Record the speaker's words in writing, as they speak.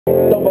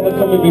Don't bother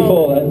coming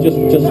before then, just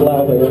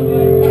louder.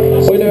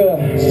 We do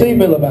a Steve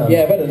Miller band.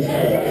 Yeah, better.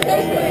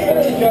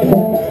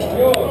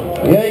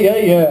 Yeah.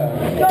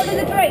 Go to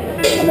the drink.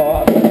 I'm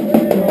alright.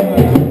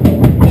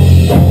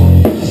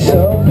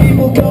 Some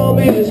people call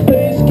me the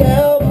space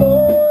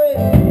cowboy.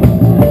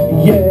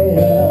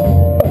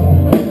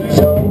 Yeah.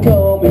 Some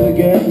call me the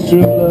gangster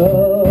of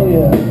love.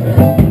 Yeah.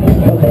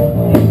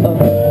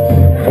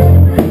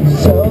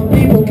 Some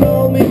people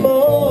call me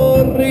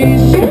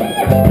Maurice.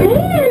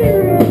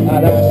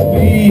 And I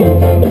speak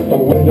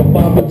with a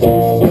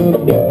competition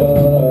of love.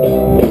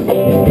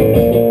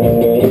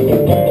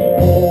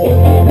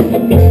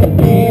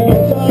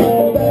 People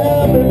talk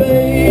about me,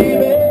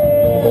 baby.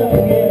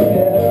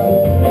 Yeah.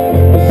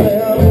 Say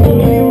I'm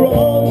doing you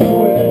wrong to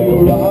where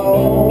you're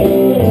wrong.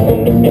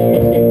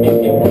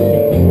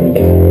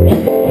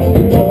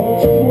 Don't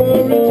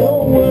worry,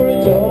 don't worry,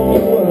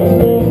 don't worry.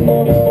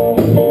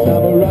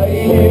 I'm right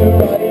here,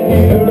 right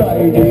here,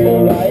 right here,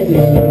 right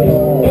here.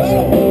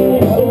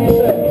 How do we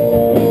say?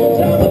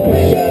 I'm a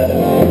picker,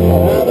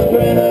 I'm a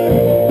grinner,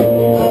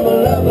 I'm a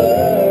lover,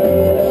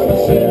 I'm a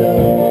sinner.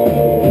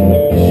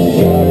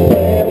 Gotta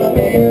play my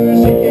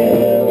music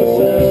in the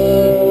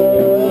sun.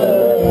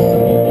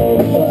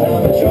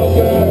 I'm a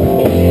joker,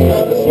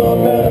 I'm a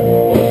smoker,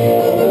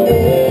 I'm a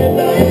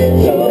midnight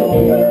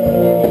joker.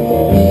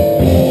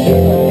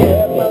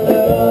 Get my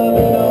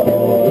loving on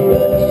the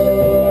run.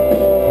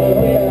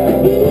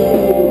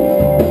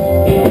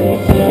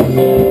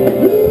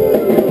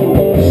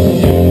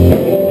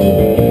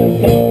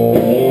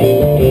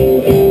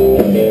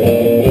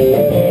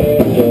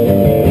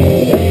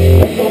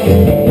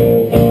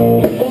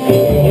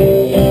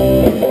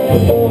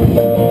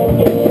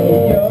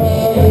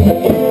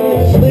 You're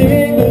the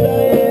thing that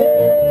I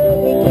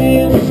ever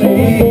did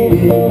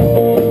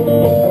see.